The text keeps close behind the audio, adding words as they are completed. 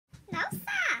No,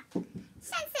 sir.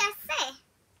 Shenseea say.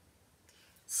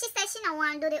 She said she don't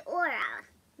want to do the oral,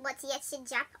 but yet she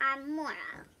drop her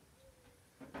moral.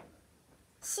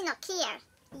 She no care.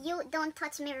 You don't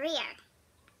touch me rear.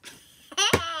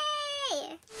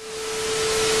 Hey!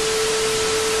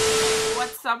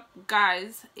 What's up,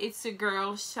 guys? It's your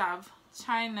girl Shav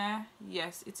China.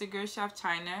 Yes, it's your girl Shav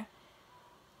China.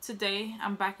 Today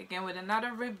I'm back again with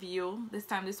another review. This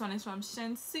time this one is from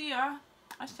Shenseea.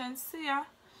 Shenseea.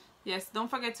 Yes, don't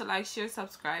forget to like, share,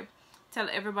 subscribe. Tell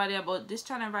everybody about this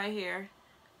channel right here.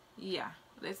 Yeah,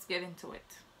 let's get into it.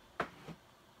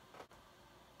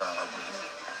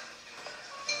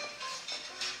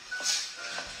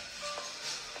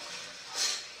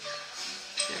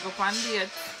 Go on date.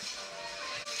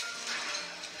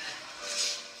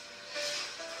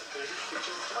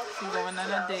 She's going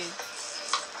on a date.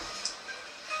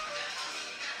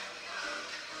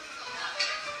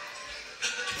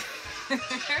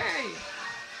 Hey,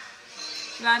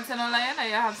 Lance and Olayana,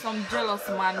 you have some jealous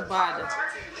man bad.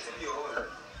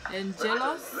 And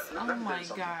jealous? Oh my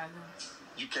God.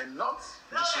 You cannot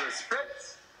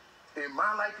disrespect a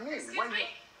man like me. When you...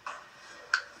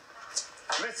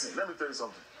 Listen, let me tell you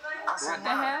something. As What a the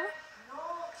man, hell?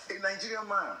 a Nigerian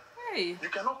man, Hey. you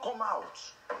cannot come out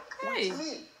Hey. with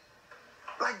me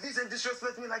like this and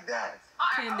disrespect me like that.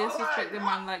 Can't disrespect the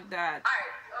man like that.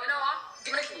 Alright, you know what?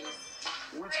 Give me the keys.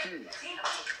 Which key?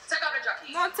 Take off the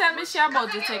jockey. Don't tell me she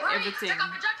about to take everything. Take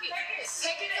off the jockey.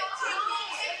 Take it off.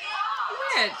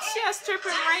 Wait, she is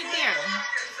stripping right there.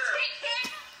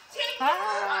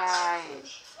 Hi.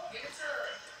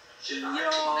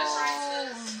 Yo.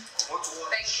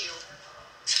 Thank you.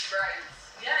 Right.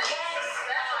 Yes.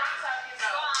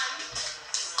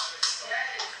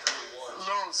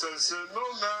 No, Sensei, no,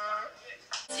 nah.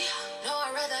 No,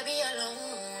 I'd rather be alone.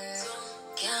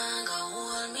 Can't go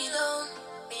hold me down.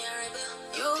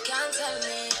 You can't tell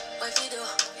me what you do.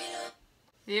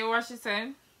 You hear what she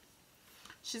said?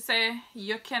 She said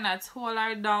you cannot hold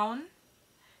her down.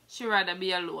 She rather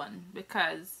be alone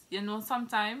because you know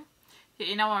sometimes you're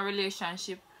in our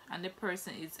relationship and the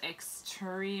person is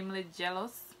extremely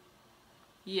jealous.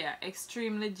 Yeah,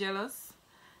 extremely jealous,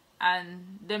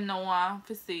 and them no want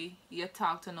to see you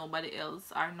talk to nobody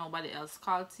else or nobody else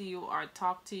call to you or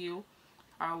talk to you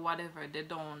or whatever. They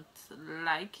don't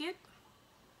like it.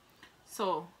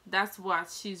 So that's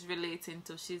what she's relating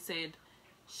to. She said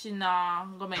she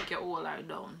not gonna make you hold her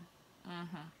down.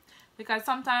 Because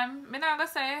sometimes me not gonna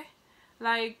say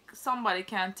like somebody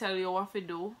can tell you what to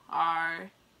do or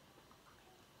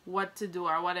what to do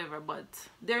or whatever, but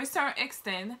there's a certain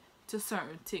extent to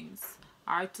certain things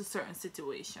or to certain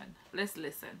situation. Let's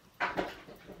listen.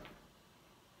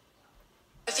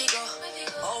 If you go,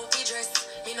 oh, we dress,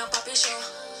 me no papi show.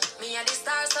 Me a the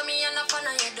stars, so me a no fan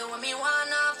of you. Do me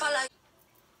wanna follow.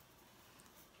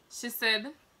 She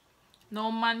said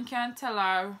no man can tell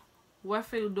her what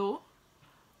to do,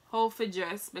 how to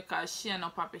dress, because she ain't no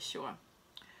papi show.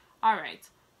 Alright,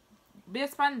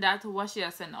 based on that, what she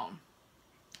has said now,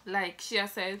 like she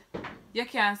has said, you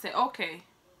can't say okay,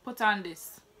 put on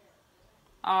this,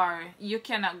 or you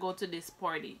cannot go to this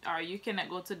party, or you cannot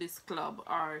go to this club,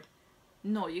 or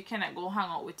no, you cannot go hang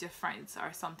out with your friends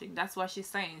or something. That's what she's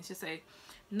saying. She said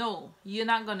no, you're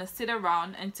not gonna sit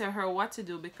around and tell her what to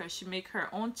do because she make her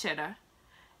own cheddar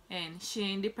and she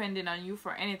ain't depending on you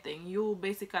for anything. You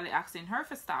basically asking her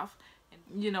for stuff,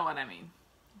 and you know what I mean.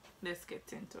 Let's get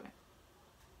into it.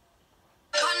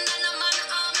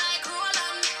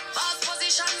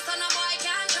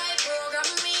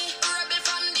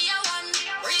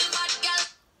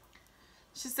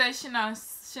 She said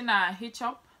she not hitch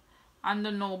up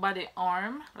under nobody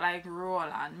arm like roll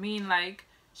on. Mean like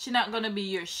she not gonna be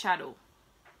your shadow.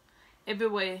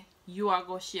 Everywhere you are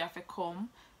go, she have to come.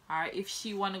 Or if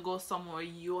she wanna go somewhere,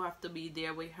 you have to be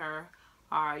there with her.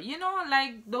 Or you know,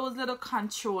 like those little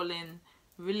controlling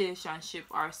relationship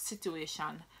or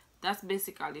situation. That's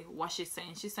basically what she's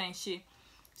saying. She's saying she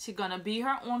gonna be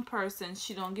her own person.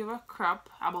 She don't give a crap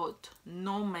about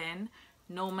no man.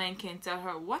 No man can tell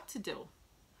her what to do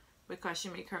because she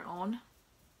make her own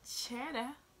cheddar.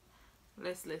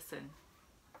 Let's listen.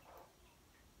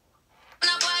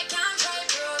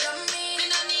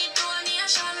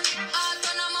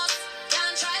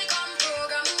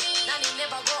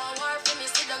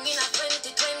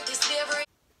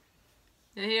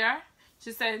 You hear?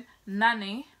 She said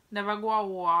Nanny never go a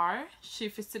war. She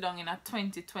fi sit down in a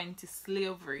 2020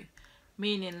 slavery.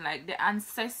 Meaning like the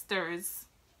ancestors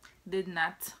did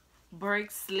not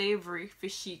break slavery for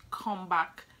she come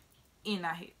back in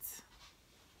a hit.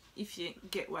 If you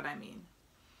get what I mean.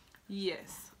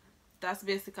 Yes. That's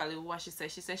basically what she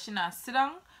said. She said she not sit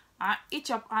down and itch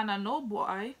up under no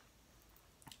boy,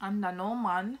 under no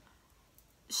man,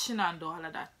 she not do all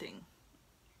of that thing.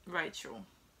 Right through.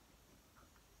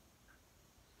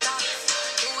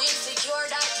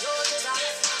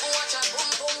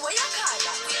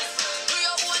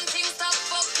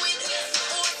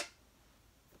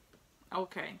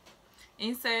 Okay.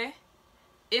 He say,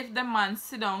 if the man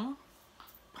sit down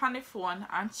on the phone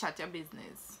and chat your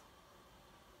business,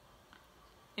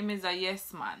 him is a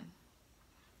yes man.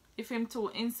 If him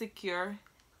too insecure,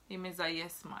 him is a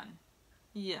yes man.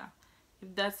 Yeah.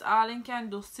 If that's all he can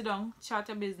do, sit down, chat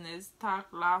your business, talk,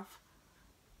 laugh,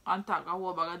 and talk a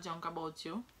whole bag of junk about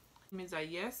you, him is a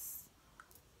yes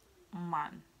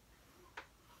man.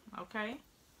 Okay?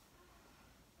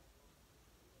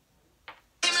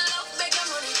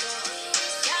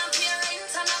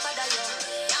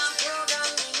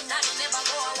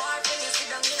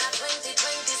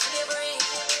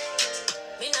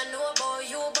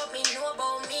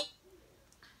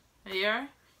 Here,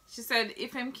 she said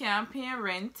if him can't pay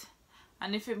rent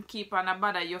and if him keep on a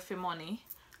bother you for money,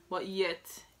 but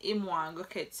yet him want go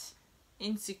catch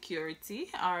insecurity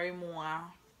or him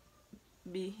want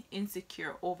be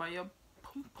insecure over your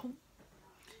pum pum.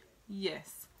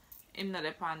 Yes, him not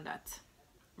upon that.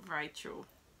 Right through.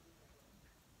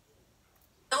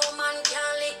 No man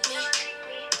can lick me.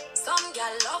 Some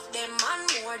girl love them man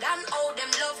more than how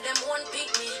them love them one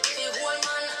pick me. The whole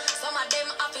man, some of them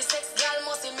happy sex girl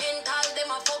must be mental.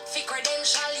 Them a fuck for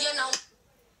credential, you know.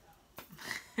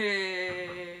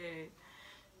 Hey.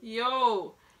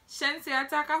 Yo, Shenseea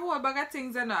talk a whole bag of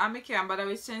things, you know. I can't bother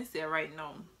with Shenseea right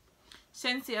now.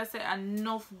 Shenseea say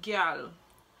enough girl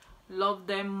love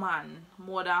them man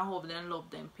more than how them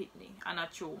love them pitney. And a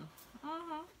true.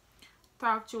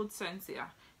 Talk truth, Shenseea.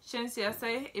 Shenseea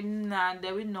say him not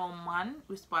there with no man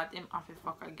spot him have to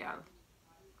fuck a girl.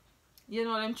 You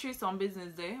know them three some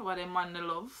business there what them man they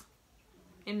love.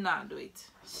 Him not do it.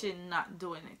 She not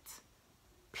doing it.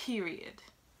 Period.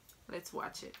 Let's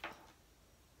watch it.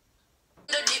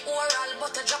 The oral,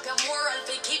 but to drop your moral.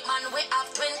 Fi keep man way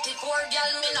up 24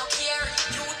 girl, me no care.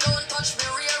 You don't touch me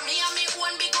rear. Me and me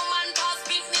one big woman pass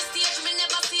business stage. Me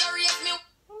never serious me.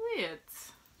 Wait.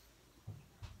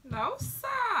 No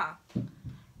sir.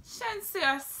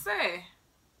 Shenseea say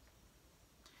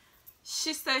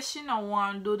she said she no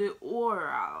want do the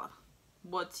oral,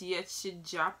 but yet she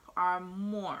drop her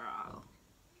moral.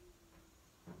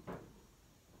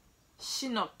 She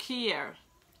no care.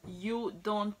 You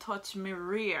don't touch me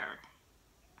rear.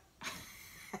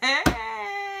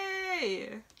 Hey.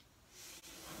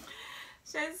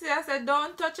 Shenseea said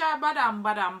don't touch her badam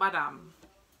badam badam.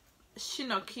 She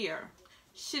no care.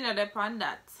 She no depend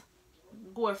that.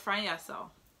 Go find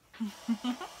yourself. You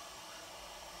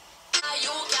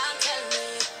can't tell me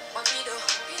what we do,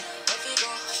 if we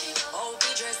go, how we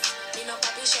dress, me no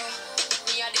papi show.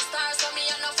 Me a the star, so me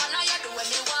a no fan of you. Do when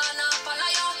me wanna follow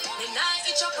you. Me nah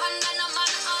itch up under no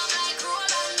man arm like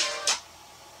Roland.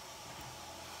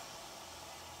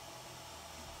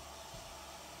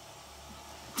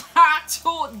 Talk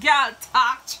truth, girl.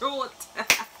 Talk truth.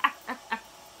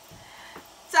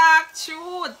 Talk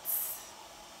truth.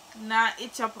 Nah,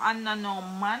 itch up under no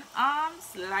man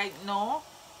arms like no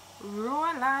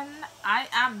Roland. I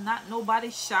am not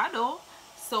nobody's shadow,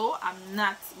 so I'm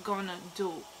not gonna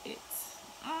do it.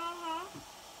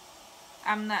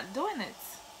 I'm not doing it.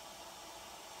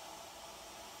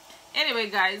 Anyway,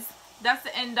 guys, that's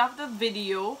the end of the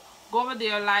video. Go over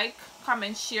there, like,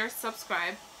 comment, share,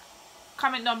 subscribe.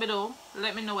 Comment down below.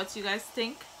 Let me know what you guys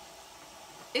think.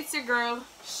 It's your girl,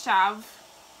 Shav.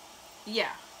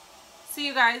 Yeah. See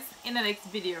you guys in the next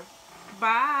video.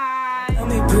 Bye. Tell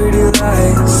me pretty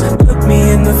lies, look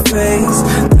me in the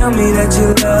face. Tell me that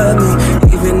you love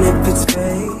me, even if it's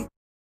fake.